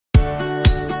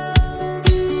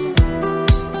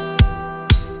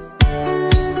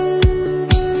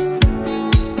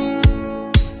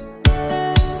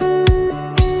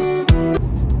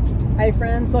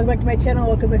friends, welcome back to my channel.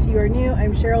 Welcome if you are new.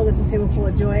 I'm Cheryl, this is Table Full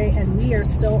of Joy, and we are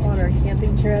still on our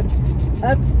camping trip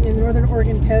up in the northern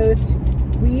Oregon coast.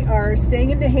 We are staying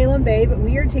in Nehalem Bay, but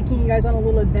we are taking you guys on a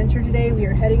little adventure today. We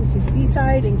are heading to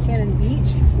Seaside and Cannon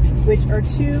Beach, which are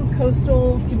two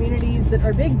coastal communities that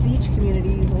are big beach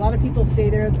communities. A lot of people stay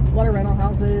there, a lot of rental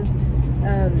houses,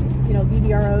 you know,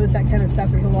 VBROs, that kind of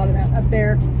stuff. There's a lot of that up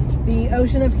there. The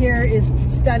ocean up here is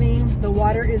stunning. The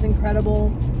water is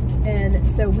incredible. And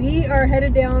so we are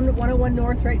headed down 101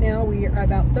 North right now. We are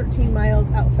about 13 miles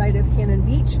outside of Cannon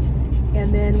Beach.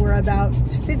 And then we're about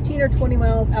 15 or 20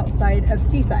 miles outside of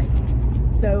Seaside.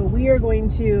 So we are going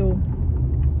to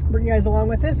bring you guys along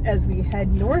with us as we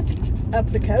head north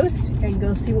up the coast and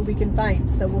go see what we can find.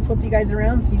 So we'll flip you guys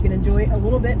around so you can enjoy a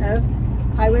little bit of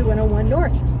Highway 101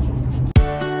 North.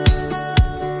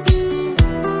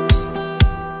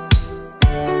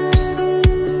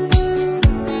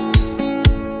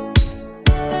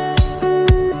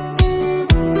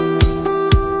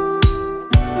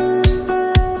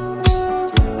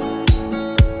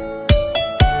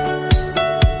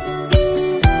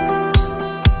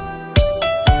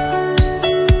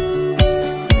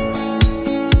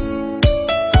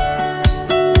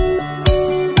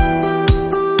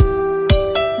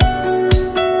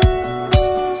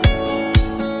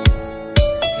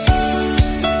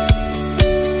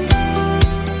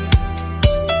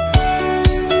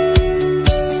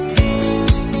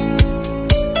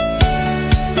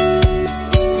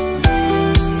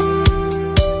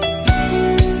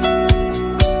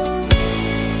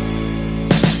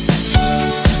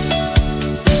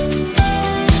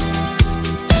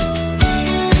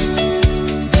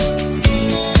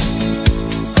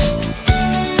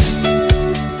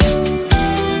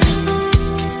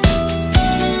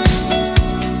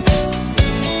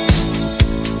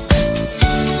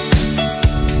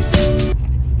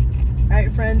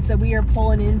 So we are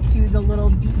pulling into the little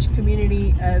beach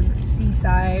community of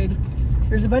Seaside.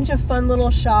 There's a bunch of fun little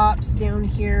shops down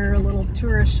here, little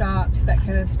tourist shops, that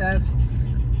kind of stuff.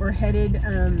 We're headed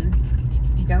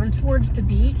down towards the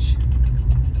beach,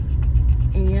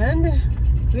 and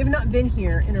we have not been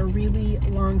here in a really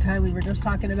long time. We were just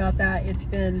talking about that. It's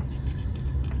been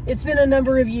a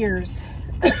number of years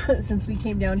since we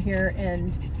came down here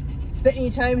and spent any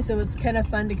time, so it's kind of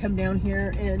fun to come down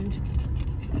here and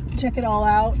check it all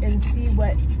out and see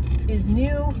what is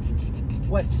new,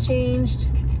 what's changed.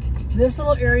 This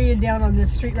little area down on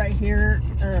this street right here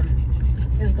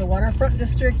is the waterfront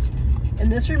district,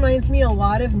 and this reminds me a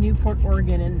lot of Newport,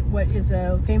 Oregon, and what is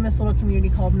a famous little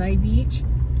community called Nye Beach.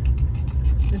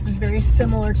 This is very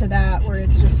similar to that, where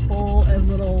it's just full of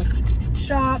little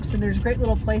shops and there's great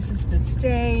little places to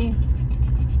stay.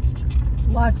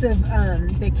 Lots of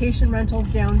vacation rentals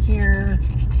down here.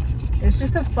 It's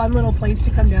just a fun little place to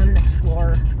come down and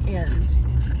explore and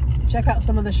check out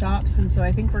some of the shops. And so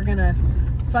I think we're gonna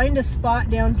find a spot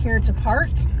down here to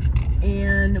park,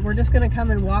 and we're just gonna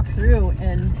come and walk through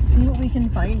and see what we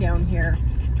can find down here.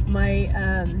 My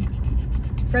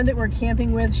friend that we're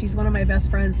camping with, she's one of my best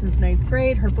friends since 9th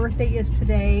grade. Her birthday is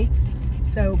today,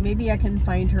 so maybe I can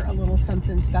find her a little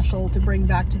something special to bring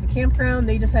back to the campground.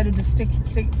 They decided to stick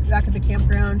back at the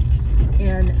campground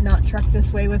and not truck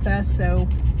this way with us, so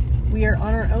we are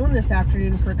on our own this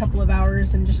afternoon for a couple of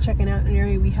hours and just checking out an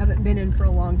area we haven't been in for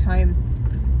a long time.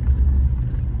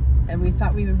 And we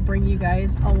thought we would bring you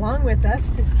guys along with us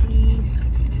to see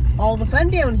all the fun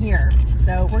down here.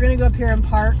 So we're gonna go up here and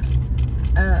park.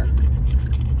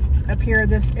 Up here,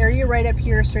 this area right up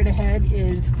here straight ahead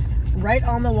is right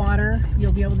on the water.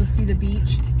 You'll be able to see the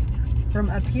beach from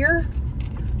up here.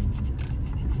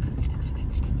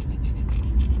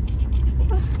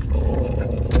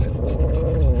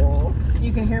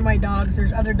 You can hear my dogs.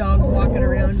 There's other dogs walking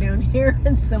around down here,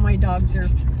 and so my dogs are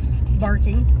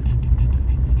barking.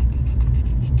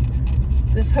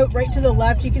 This right to the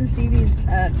left, you can see these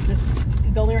this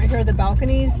building right here, the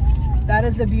balconies. That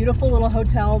is a beautiful little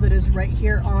hotel that is right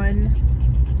here on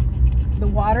the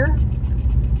water.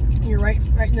 You're right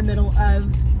in the middle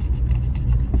of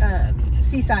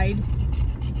Seaside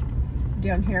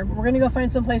down here. But we're gonna go find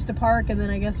some place to park, and then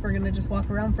I guess we're gonna just walk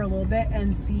around for a little bit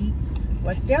and see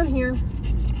what's down here.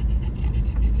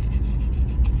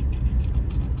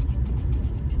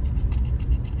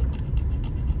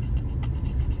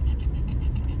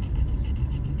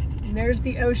 And there's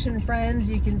the ocean, friends.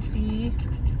 You can see.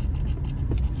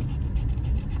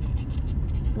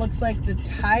 Looks like the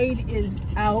tide is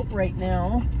out right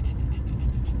now.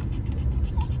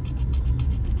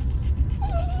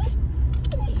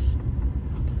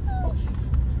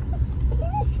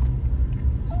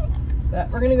 But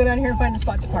we're gonna go down here and find a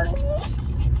spot to park.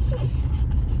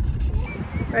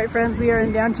 All right, friends, we are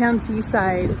in downtown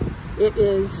Seaside. It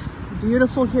is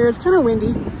beautiful here. It's kind of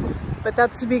windy, but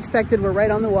that's to be expected. We're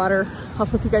right on the water. I'll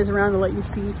flip you guys around and let you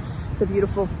see the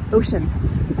beautiful ocean.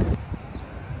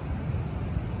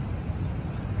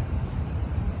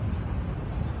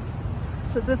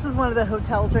 So this is one of the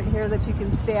hotels right here that you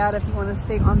can stay at if you want to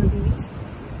stay on the beach.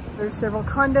 There's several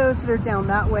condos that are down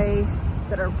that way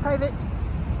that are private.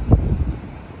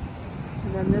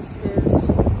 And then this is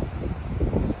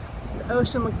the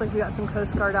ocean. Looks like we got some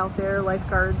Coast Guard out there,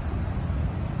 lifeguards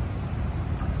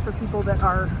for people that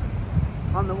are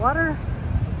on the water.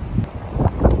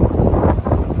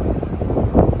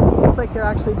 Looks like they're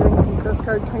actually doing some Coast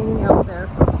Guard training out there,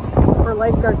 or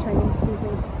lifeguard training, excuse me.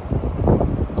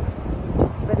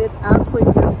 But it's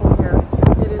absolutely beautiful here.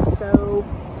 It is so,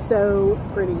 so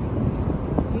pretty.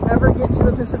 If you ever get to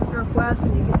the Pacific Northwest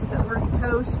and you get to the Oregon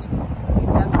coast, you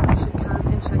definitely should come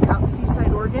and check out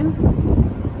Seaside, Oregon.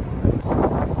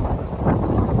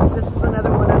 This is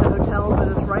another one of the hotels that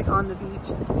is right on the beach.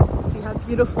 So you have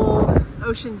beautiful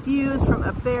ocean views from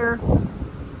up there,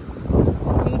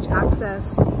 beach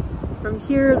access. From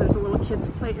here, there's a little kids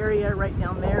play area right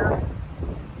down there.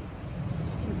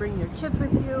 If you bring your kids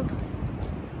with you.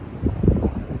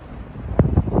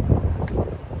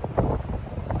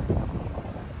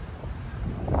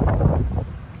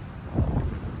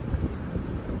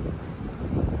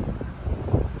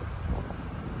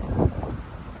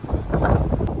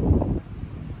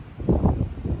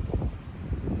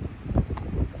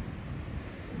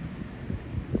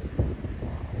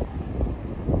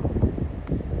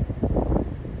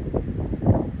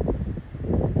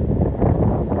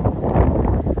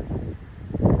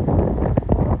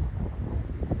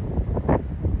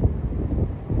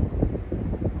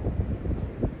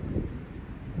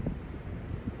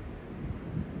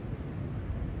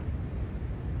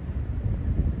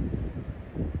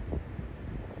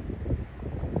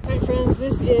 Alright friends,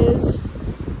 this is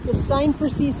the sign for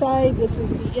Seaside. This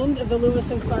is the end of the Lewis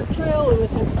and Clark Trail.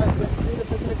 Lewis and Clark went through the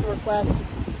Pacific Northwest.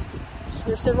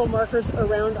 There's several markers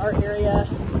around our area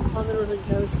on the northern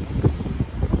coast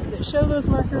that show those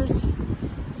markers.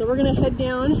 So we're gonna head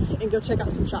down and go check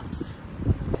out some shops.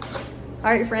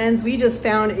 Alright friends, we just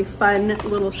found a fun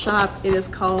little shop. It is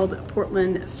called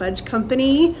Portland Fudge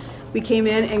Company. We came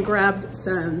in and grabbed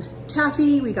some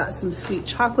taffy. We got some sweet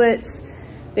chocolates.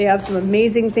 They have some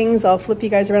amazing things. I'll flip you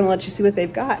guys around and let you see what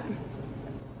they've got.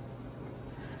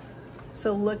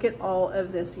 So look at all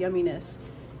of this yumminess.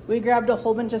 We grabbed a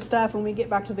whole bunch of stuff. When we get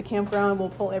back to the campground, we'll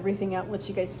pull everything out and let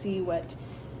you guys see what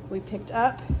we picked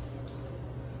up.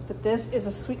 But this is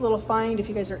a sweet little find. If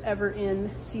you guys are ever in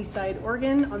Seaside,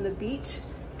 Oregon on the beach,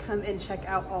 come and check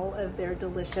out all of their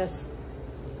delicious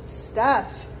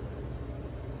stuff.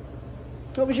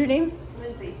 What was your name?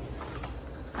 Lindsay.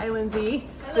 Hi, Lindsay.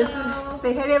 Hello.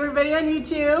 Say hey to everybody on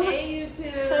YouTube. Hey,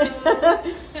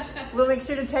 YouTube. We'll make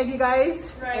sure to tag you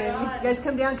guys. Right and on. you guys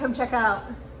come down, come check out.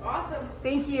 Awesome.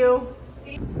 Thank you.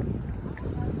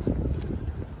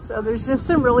 So there's just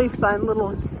some really fun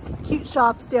little cute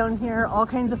shops down here. All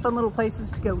kinds of fun little places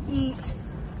to go eat.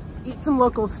 Eat some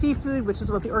local seafood, which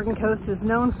is what the Oregon coast is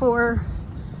known for.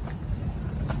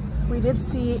 We did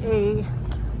see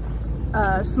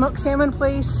a smoked salmon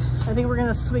place. I think we're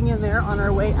gonna swing in there on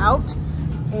our way out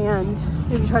and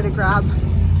maybe try to grab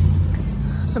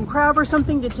some crab or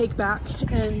something to take back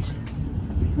and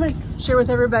share with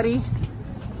everybody.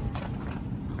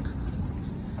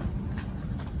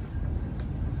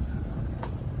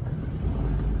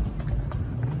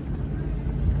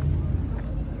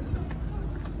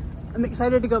 I'm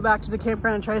excited to go back to the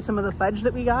campground and try some of the fudge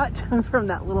that we got from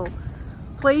that little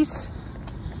place,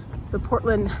 the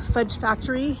Portland Fudge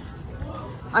Factory.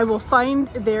 I will find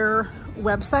their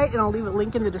website and I'll leave a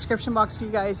link in the description box for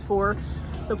you guys for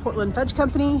the Portland Fudge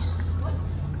Company.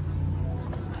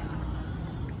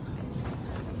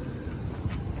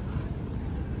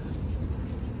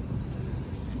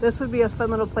 This would be a fun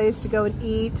little place to go and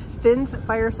eat. Finn's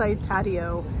Fireside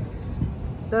Patio.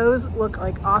 Those look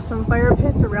like awesome fire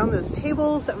pits around those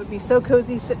tables. That would be so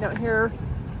cozy sitting out here.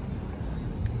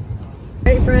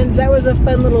 All right, friends, that was a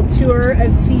fun little tour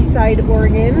of Seaside,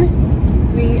 Oregon.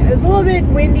 It was a little bit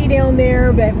windy down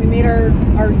there, but we made our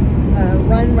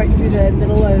run right through the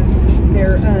middle of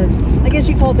their, I guess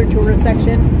you call it their tourist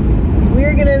section.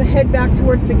 We're gonna head back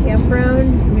towards the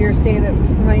campground. We are staying at,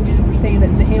 remind you, we're staying at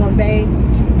Nehalem Bay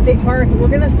State Park. We're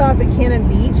gonna stop at Cannon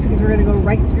Beach because we're gonna go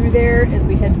right through there as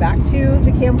we head back to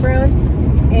the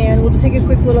campground. And we'll just take a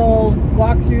quick little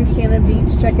walk through Cannon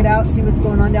Beach, check it out, see what's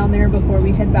going on down there before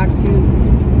we head back to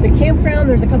the campground.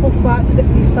 There's a couple spots that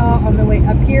we saw on the way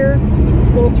up here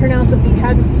little turnouts that we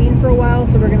hadn't seen for a while,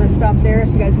 so we're going to stop there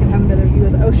so you guys can have another view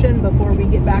of the ocean before we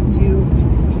get back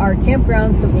to our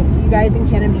campground. So we'll see you guys in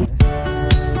Cannon Beach.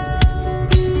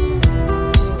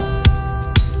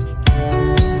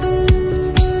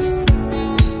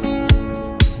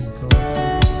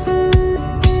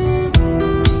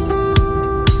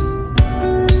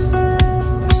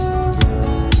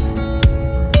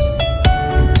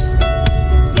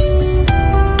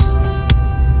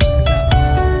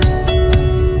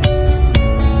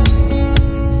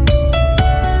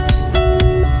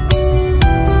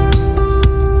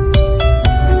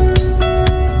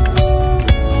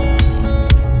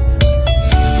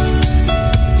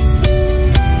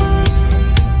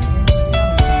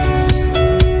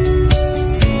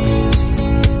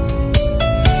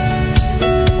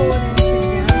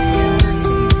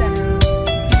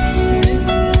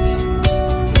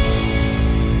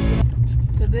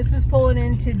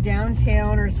 To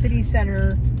downtown or city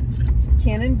center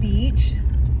Cannon Beach.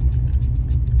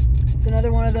 It's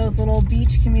another one of those little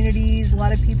beach communities. A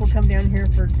lot of people come down here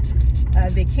for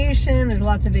vacation. There's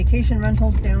lots of vacation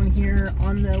rentals down here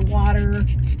on the water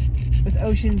with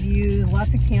ocean views.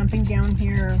 Lots of camping down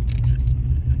here.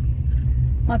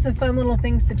 Lots of fun little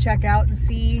things to check out and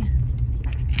see.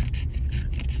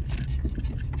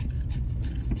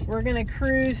 We're gonna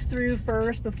cruise through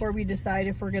first before we decide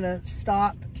if we're gonna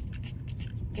stop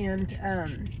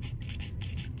and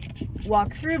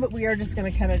walk through, but we are just going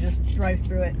to kind of just drive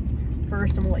through it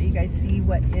first, and we'll let you guys see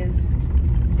what is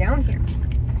down here.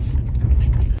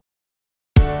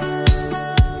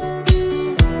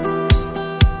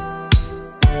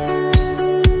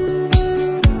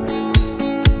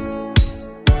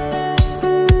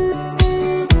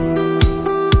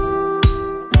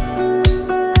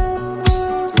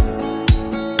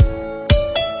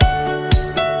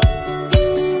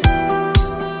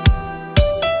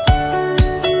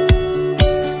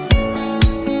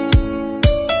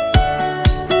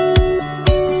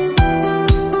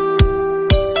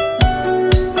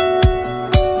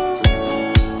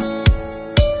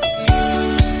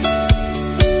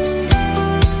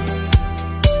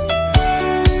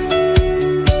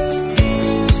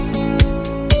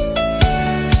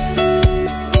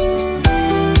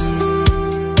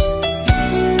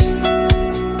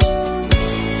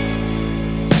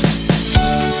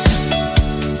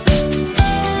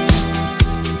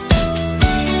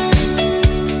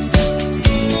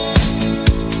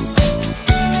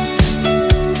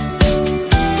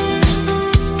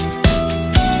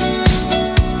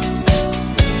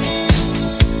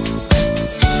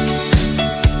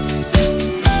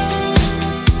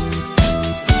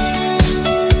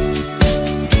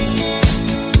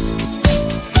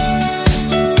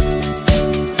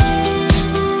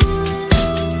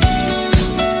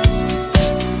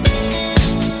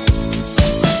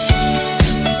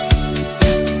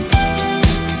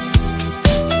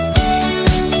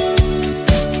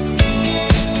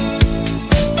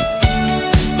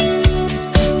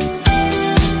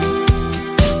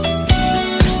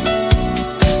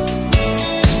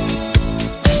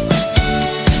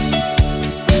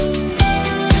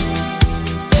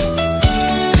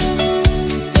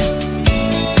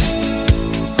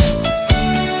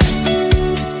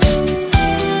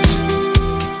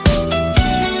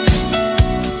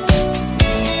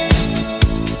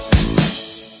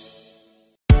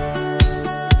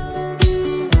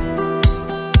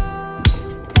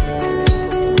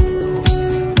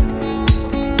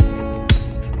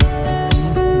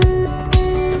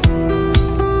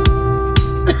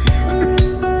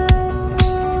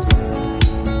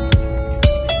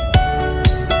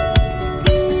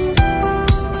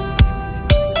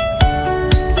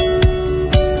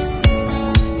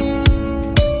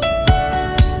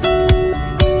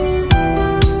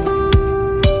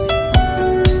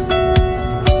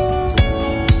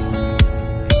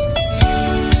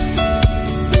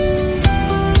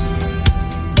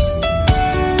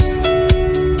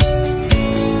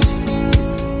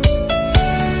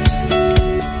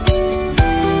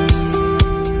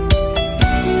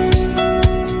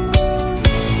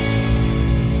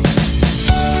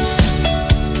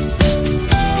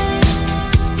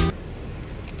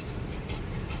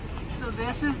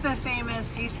 This is the famous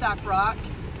Haystack Rock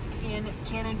in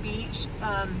Cannon Beach.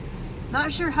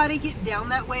 Not sure how to get down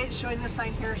that way. It's showing the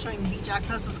sign here showing beach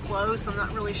access is closed, so I'm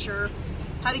not really sure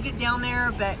how to get down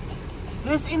there, but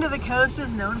this end of the coast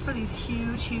is known for these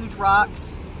huge, huge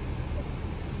rocks.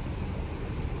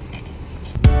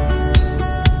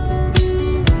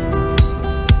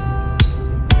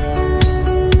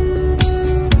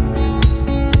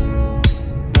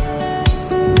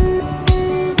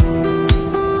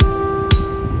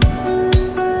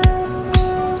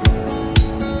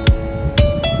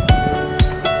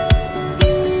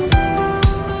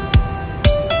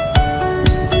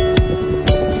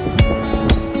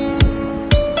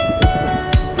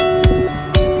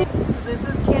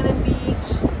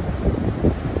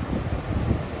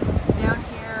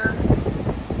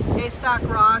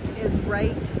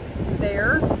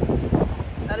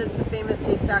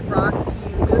 Haystack Rock.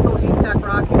 If you Google Haystack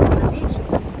Rock in Cannon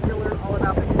Beach, you'll learn all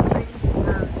about the history.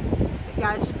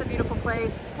 Yeah, it's just a beautiful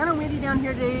place. Kind of windy down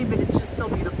here today, but it's just still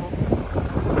beautiful.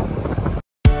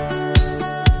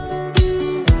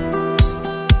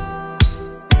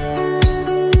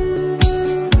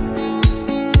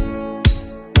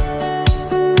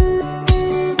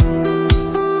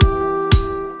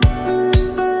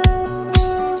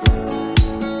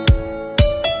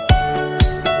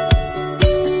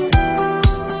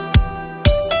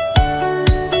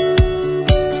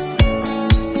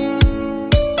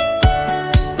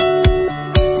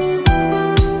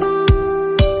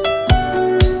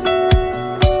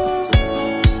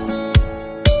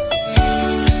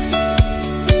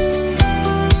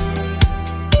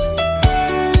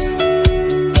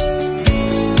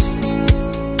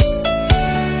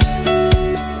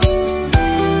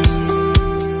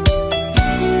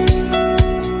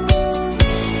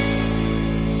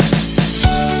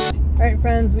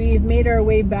 Friends, we've made our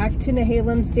way back to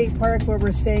Nehalem State Park where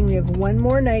we're staying. We have one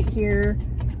more night here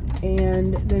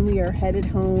and then we are headed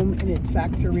home and it's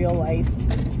back to real life.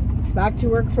 Back to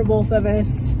work for both of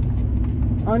us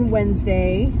on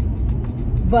Wednesday.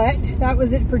 But that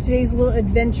was it for today's little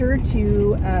adventure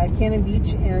to Cannon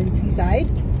Beach and Seaside.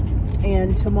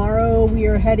 And tomorrow we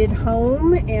are headed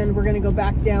home and we're gonna go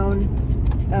back down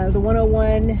the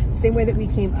 101, same way that we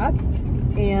came up.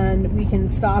 And we can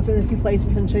stop in a few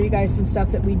places and show you guys some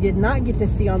stuff that we did not get to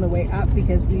see on the way up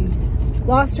because we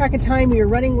lost track of time. We were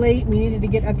running late. We needed to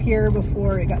get up here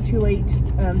before it got too late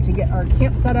to get our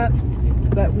camp set up.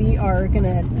 But we are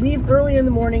gonna leave early in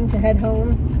the morning to head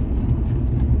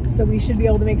home. So we should be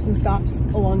able to make some stops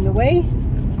along the way.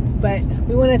 But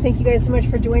we wanna thank you guys so much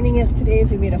for joining us today.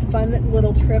 So we made a fun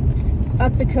little trip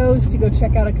up the coast to go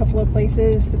check out a couple of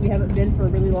places we haven't been for a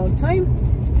really long time.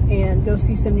 And go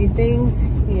see some new things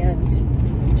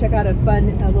and check out a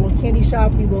fun little candy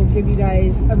shop. We will give you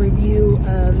guys a review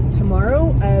tomorrow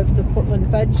of the Portland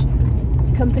Fudge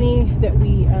company that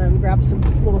we grabbed some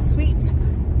little sweets.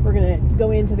 We're gonna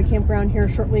go into the campground here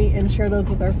shortly and share those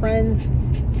with our friends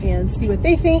and see what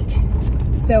they think.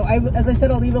 So as I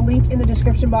said, I'll leave a link in the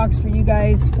description box for you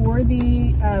guys for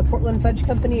the Portland Fudge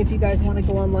company if you guys want to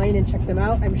go online and check them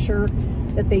out. I'm sure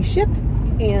that they ship.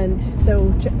 And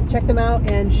so check them out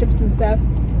and ship some stuff.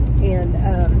 And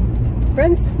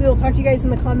friends, we will talk to you guys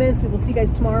in the comments. We will see you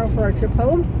guys tomorrow for our trip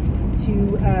home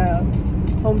to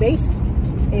home base.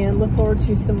 And look forward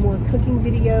to some more cooking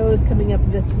videos coming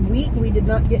up this week. We did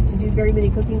not get to do very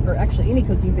many cooking, or actually any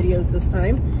cooking videos this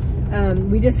time.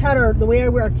 We just had the way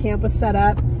our camp was set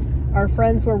up. Our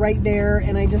friends were right there,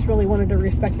 and I just really wanted to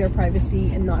respect their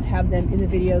privacy and not have them in the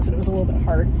videos. And it was a little bit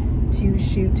hard to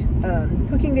shoot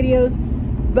cooking videos.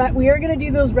 But we are going to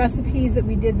do those recipes that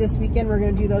we did this weekend. We're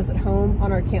going to do those at home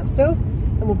on our camp stove.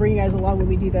 And we'll bring you guys along when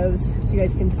we do those so you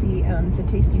guys can see the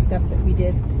tasty stuff that we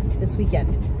did this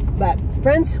weekend. But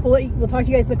friends, we'll talk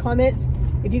to you guys in the comments.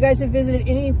 If you guys have visited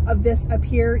any of this up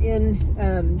here in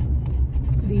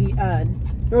the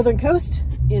northern coast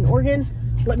in Oregon,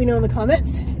 let me know in the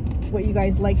comments what you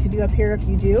guys like to do up here if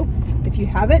you do. If you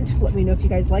haven't, let me know if you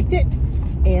guys liked it.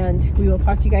 And we will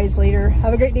talk to you guys later.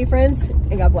 Have a great day, friends,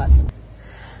 and God bless.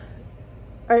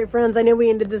 All right, friends, I know we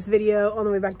ended this video on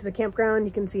the way back to the campground.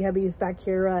 You can see hubby's back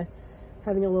here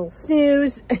having a little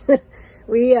snooze. So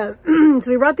we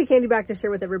brought the candy back to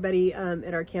share with everybody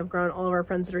at our campground, all of our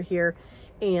friends that are here.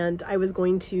 And I was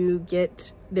going to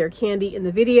get their candy in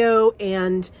the video,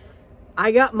 and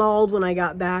I got mauled when I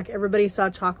got back. Everybody saw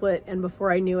chocolate, and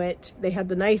before I knew it, they had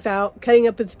the knife out, cutting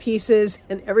up its pieces,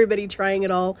 and everybody trying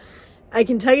it all. I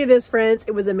can tell you this, friends,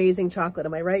 it was amazing chocolate.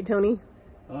 Am I right, Tony?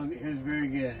 Oh, it was very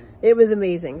good. It was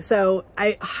amazing. So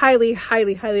I highly,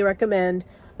 highly, highly recommend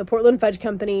the Portland Fudge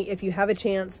Company if you have a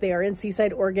chance. They are in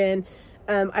Seaside, Oregon.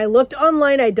 I looked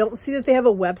online. I don't see that they have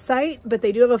a website, but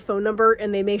they do have a phone number,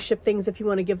 and they may ship things if you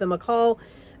want to give them a call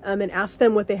and ask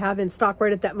them what they have in stock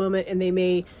right at that moment, and they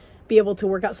may be able to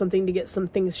work out something to get some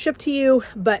things shipped to you.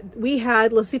 But we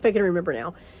had, let's see if I can remember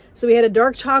now. So we had a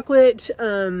dark chocolate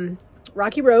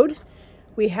Rocky Road.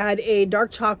 We had a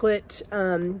dark chocolate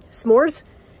s'mores.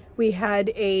 We had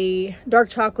a dark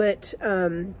chocolate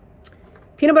peanut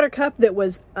butter cup that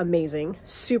was amazing.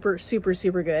 Super, super,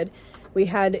 super good. We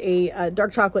had a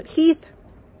dark chocolate Heath.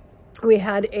 We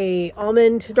had a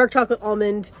dark chocolate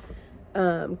almond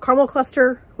caramel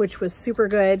cluster, which was super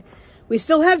good. We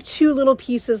still have 2 little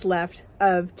pieces left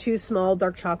of 2 small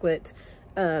dark chocolate,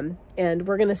 and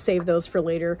we're going to save those for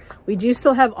later. We do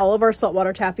still have all of our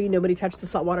saltwater taffy. Nobody touched the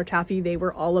saltwater taffy. They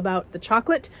were all about the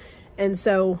chocolate. And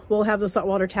so we'll have the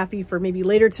saltwater taffy for maybe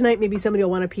later tonight. Maybe somebody will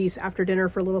want a piece after dinner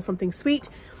for a little something sweet.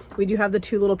 We do have the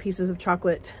 2 little pieces of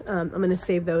chocolate. I'm going to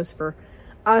save those for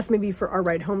us, maybe for our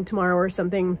ride home tomorrow or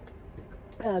something.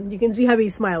 You can see how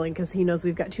he's smiling because he knows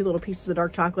we've got 2 little pieces of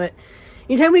dark chocolate.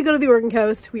 Anytime we go to the Oregon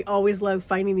coast, we always love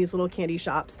finding these little candy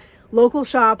shops. Local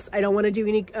shops. I don't want to do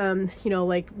any, you know,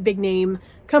 like big name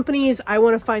companies. I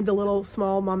want to find the little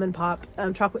small mom and pop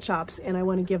chocolate shops, and I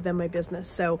want to give them my business.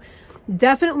 So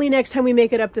definitely next time we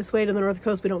make it up this way to the North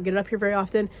Coast, we don't get it up here very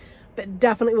often, but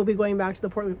definitely we'll be going back to the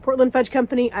Portland Fudge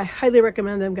Company. I highly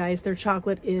recommend them, guys. Their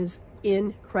chocolate is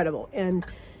incredible. And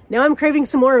now I'm craving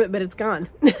some more of it, but it's gone.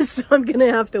 So I'm going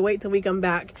to have to wait till we come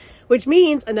back, which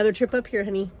means another trip up here,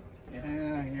 honey.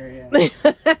 Yeah, here,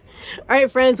 yeah. All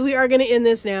right, friends, we are going to end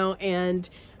this now, and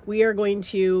we are going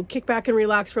to kick back and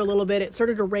relax for a little bit. It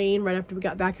started to rain right after we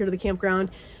got back here to the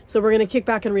campground. So we're going to kick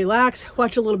back and relax,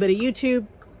 watch a little bit of YouTube.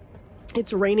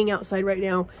 It's raining outside right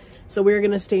now. So we're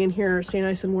going to stay in here, stay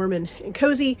nice and warm and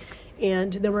cozy.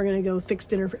 And then we're going to go fix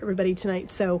dinner for everybody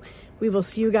tonight. So we will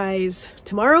see you guys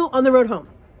tomorrow on the road home.